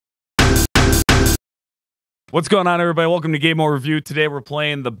What's going on, everybody? Welcome to Game Overview. Today we're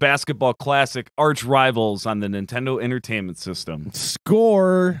playing the basketball classic Arch Rivals on the Nintendo Entertainment System.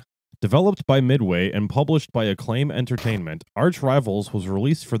 Score! Developed by Midway and published by Acclaim Entertainment, Arch Rivals was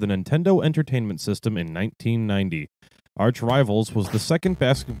released for the Nintendo Entertainment System in 1990. Arch Rivals was the second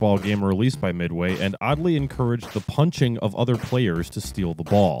basketball game released by Midway and oddly encouraged the punching of other players to steal the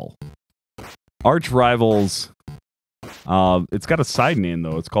ball. Arch Rivals, it's got a side name,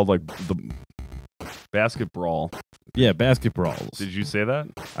 though. It's called, like, the Basketbrawl. Yeah, Basketbrawls. Did you say that?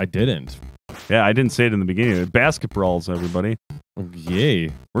 I didn't. Yeah, I didn't say it in the beginning. Basketbrawls, everybody.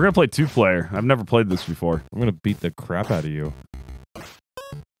 Yay. We're going to play two-player. I've never played this before. I'm going to beat the crap out of you.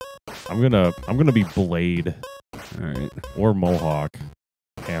 I'm gonna be Blade. All right. Or Mohawk.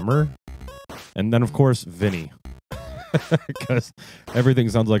 Hammer. And then, of course, Vinny. Because everything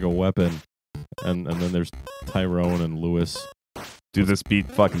sounds like a weapon. And then there's Tyrone and Lewis. Dude, this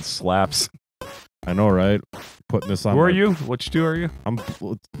beat fucking slaps. I know, right? Putting this on. Who are you? Which two are you? I'm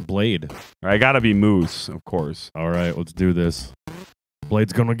Blade. I gotta be Moose, of course. All right, let's do this.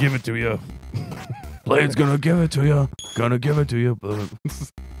 Blade's gonna give it to you. Blade's gonna give it to you. Gonna give it to you.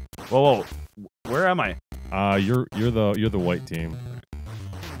 Whoa, where am I? You're the white team.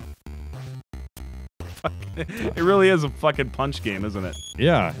 It really is a fucking punch game, isn't it?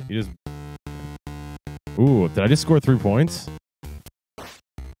 Yeah, you just. Ooh, did I just score 3 points?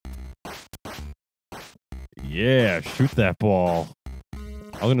 Yeah, shoot that ball.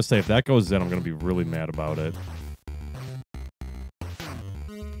 I'm going to say, if that goes in, I'm going to be really mad about it.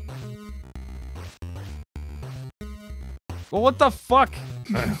 Well, what the fuck?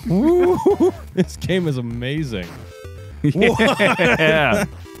 This game is amazing. Yeah.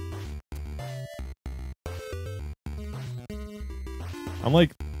 I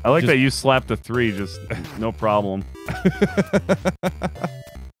like that you slapped a 3, just no problem.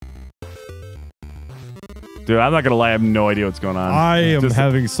 Dude, I'm not gonna lie, I have no idea what's going on. I am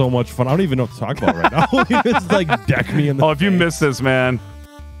having so much fun. I don't even know what to talk about right now. You just like deck me in the face. If you missed this, man.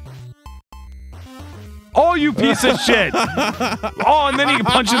 Oh, you piece of shit! Oh, and then you can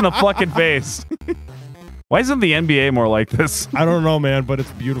punch in the fucking face. Why isn't the NBA more like this? I don't know, man, but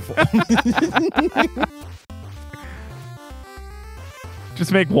it's beautiful.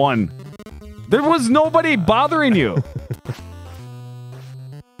 Just make one. There was nobody bothering you.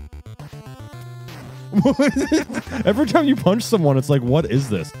 Every time you punch someone, it's like, what is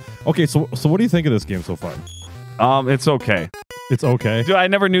this? Okay, so what do you think of this game so far? It's okay. It's okay. Dude, I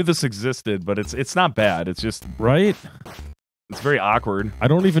never knew this existed, but it's not bad. It's just right. It's very awkward. I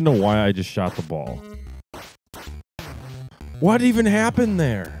don't even know why I just shot the ball. What even happened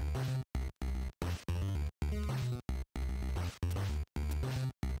there?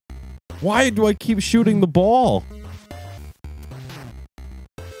 Why do I keep shooting the ball?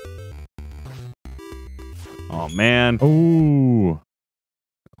 Oh, man. Ooh.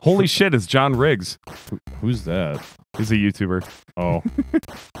 Holy shit, it's John Riggs. Who's that? He's a YouTuber. Oh.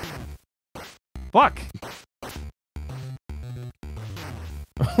 Fuck.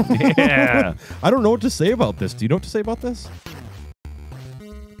 Yeah. I don't know what to say about this. Do you know what to say about this?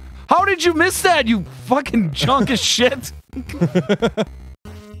 How did you miss that, you fucking chunk of shit?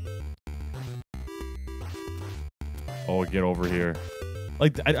 Oh, get over here.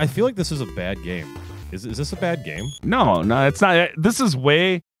 Like, I feel like this is a bad game. Is this a bad game? No, it's not. This is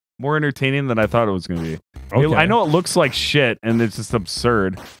way more entertaining than I thought it was going to be. Okay. I know it looks like shit, and it's just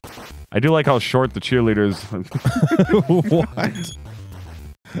absurd. I do like how short the cheerleaders...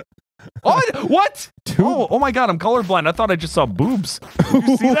 What? What? Oh my god, I'm colorblind. I thought I just saw boobs. Did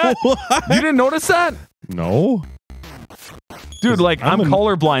you see that? You didn't notice that? No. Dude, like, I'm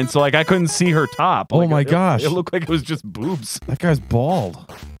colorblind, so like I couldn't see her top. Oh like, my gosh. It looked like it was just boobs. That guy's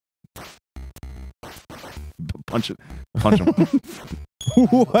bald. Punch him.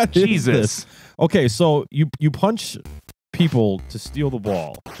 What Jesus. is this? Okay, so you punch people to steal the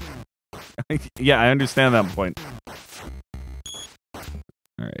ball. Yeah, I understand that point. All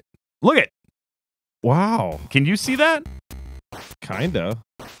right. Look it. Wow. Can you see that? Kinda.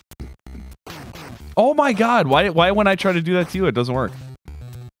 Oh my god, why when I try to do that to you, it doesn't work?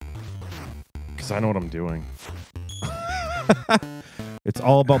 Because I know what I'm doing. It's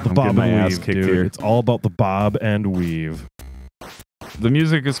all about the bob and weave, dude. Here. It's all about the bob and weave. The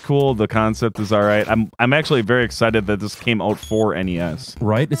music is cool. The concept is all right. I'm actually very excited that this came out for NES.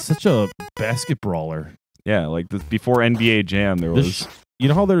 Right? It's such a basket brawler. Yeah, like this, before NBA Jam, there was... You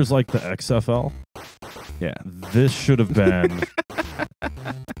know how there's like the XFL? Yeah. This should have been...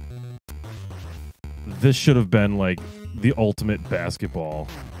 This should have been like the ultimate basketball.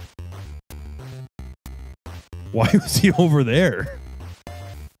 Why was he over there?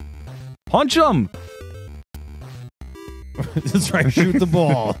 Punch him! Just try to shoot the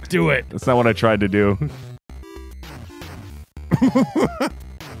ball. Do it. That's not what I tried to do.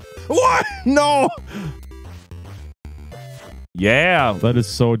 What? No. Yeah. That is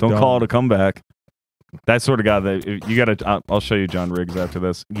so dumb. Don't call it a comeback. That sort of guy that you got to. I'll show you John Riggs after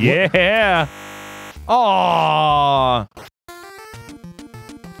this. Yeah. Oh.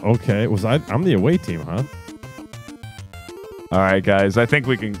 Okay. I'm the away team, huh? All right, guys. I think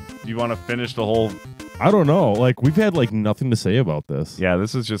we can. Do you want to finish the whole? I don't know. Like, we've had like nothing to say about this. Yeah,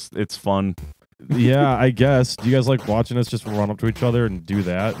 this is just. It's fun. Yeah, I guess. Do you guys like watching us just run up to each other and do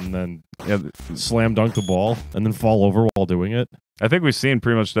that, and then slam dunk the ball, and then fall over while doing it? I think we've seen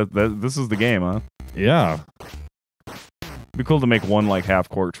pretty much that this is the game, huh? Yeah. It'd be cool to make one like half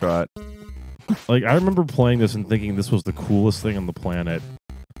court shot. Like, I remember playing this and thinking this was the coolest thing on the planet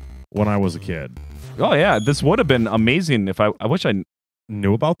when I was a kid. Oh yeah, this would have been amazing if I wish I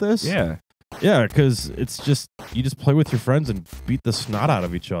knew about this. Yeah. Yeah, because it's just you just play with your friends and beat the snot out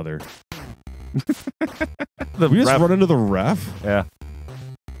of each other. We just run into the ref. Yeah.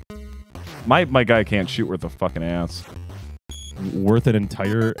 My guy can't shoot worth a fucking ass. Worth an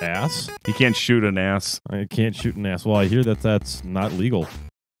entire ass? He can't shoot an ass. I can't shoot an ass. Well, I hear that that's not legal.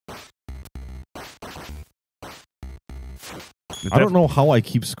 I don't know how I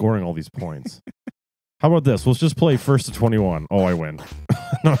keep scoring all these points. How about this? Let's just play first to 21. Oh, I win.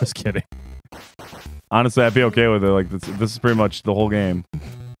 No, just kidding. Honestly, I'd be okay with it. Like this is pretty much the whole game.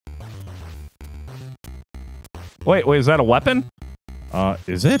 Wait, is that a weapon?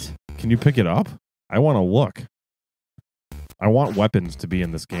 Is it? Can you pick it up? I want to look. I want weapons to be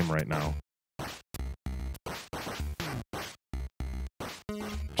in this game right now.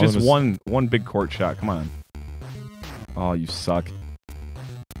 Just one big court shot. Come on. Oh, you suck.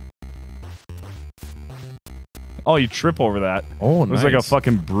 Oh, you trip over that. Oh, nice. It was like a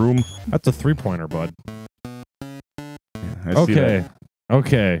fucking broom. That's a three-pointer, bud. I see that.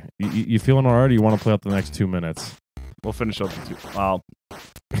 Okay. You feeling all right, or you want to play out the next 2 minutes? We'll finish up the 2. Wow.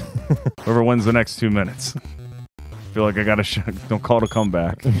 Whoever wins the next 2 minutes. I feel like I got to don't call it a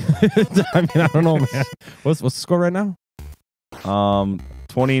comeback. I mean, I don't know, man. What's the score right now?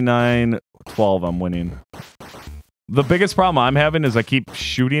 29-12, I'm winning. The biggest problem I'm having is I keep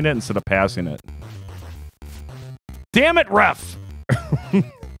shooting it instead of passing it. Damn it, ref!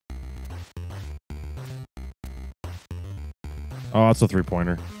 Oh, that's a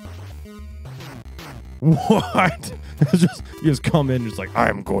three-pointer. What? You just come in just like,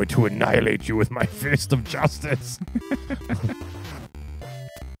 I'm going to annihilate you with my fist of justice.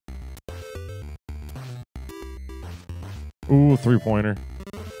 Ooh, three-pointer.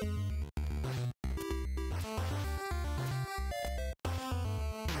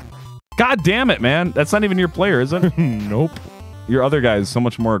 God damn it, man. That's not even your player, is it? Nope. Your other guy is so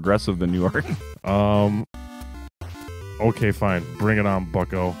much more aggressive than you are. Okay, fine. Bring it on,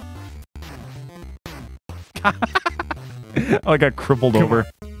 bucko. I got crippled over.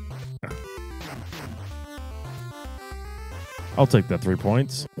 I'll take that 3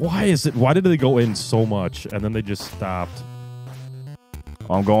 points. Why did they go in so much and then they just stopped?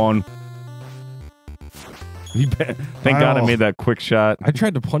 I'm going. Thank God I made that quick shot. I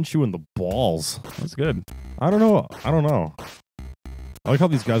tried to punch you in the balls. That's good. I don't know. I like how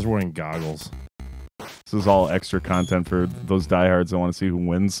these guys are wearing goggles. This is all extra content for those diehards that want to see who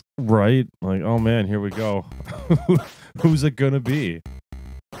wins. Right? Like, oh man, here we go. Who's it gonna be?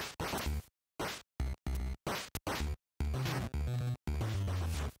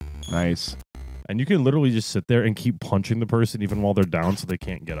 Nice. And you can literally just sit there and keep punching the person even while they're down so they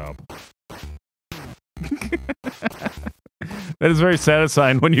can't get up. That is very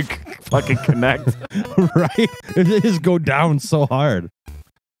satisfying when you fucking connect. Right? They just go down so hard.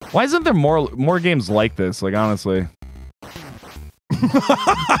 Why isn't there more games like this? Like, honestly.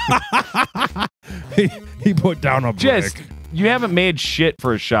 he put down a brick. You haven't made shit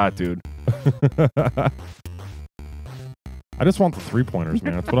for a shot, dude. I just want the three-pointers,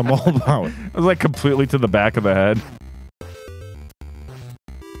 man. That's what I'm all about. I was like completely to the back of the head.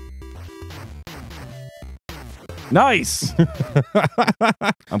 Nice!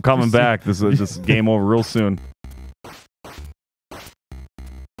 I'm coming back. This is game over real soon.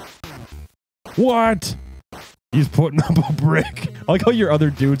 What? He's putting up a brick. I like how your other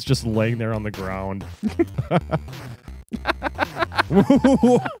dude's just laying there on the ground.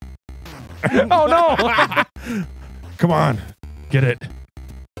 Oh no! Come on. Get it.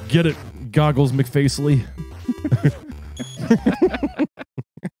 Get it, Goggles McFacely.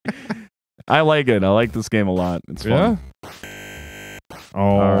 I like it. I like this game a lot. It's fun. Yeah? Oh.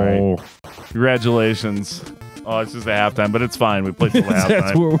 All right. Congratulations. Oh, it's just a halftime, but it's fine. We played till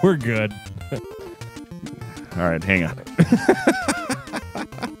halftime. We're good. All right, hang on.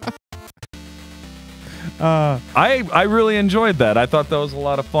 I really enjoyed that. I thought that was a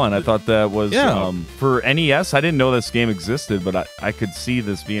lot of fun. I thought that was for NES. I didn't know this game existed, but I could see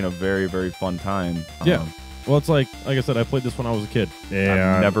this being a very, very fun time. Yeah. Well, it's like I said, I played this when I was a kid.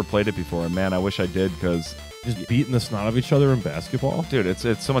 I've never played it before. Man, I wish I did because just beating the snot of each other in basketball. Dude,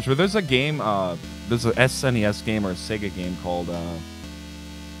 it's so much. But there's a game, there's a SNES game or a Sega game called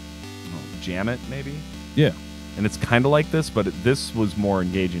Jam It, maybe? Yeah. And it's kind of like this, but this was more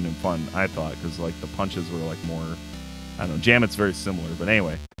engaging and fun, I thought, because like the punches were like more, I don't know, Jam It's very similar. But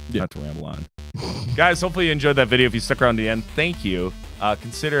anyway, not to ramble on. Guys, hopefully you enjoyed that video. If you stuck around to the end, thank you.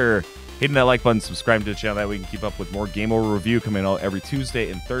 Consider hitting that like button, subscribe to the channel, that way we can keep up with more Game Over Review coming out every Tuesday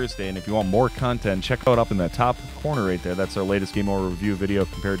and Thursday. And if you want more content, check out up in that top corner right there. That's our latest Game Over Review video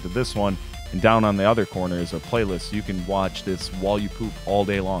compared to this one. And down on the other corner is a playlist. You can watch this while you poop all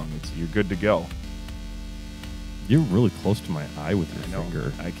day long. You're good to go. You're really close to my eye with your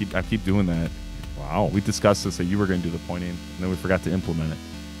finger. I keep doing that. Wow. We discussed this, that you were going to do the pointing, and then we forgot to implement it.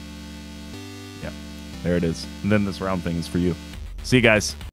 Yeah. There it is. And then this round thing is for you. See you guys.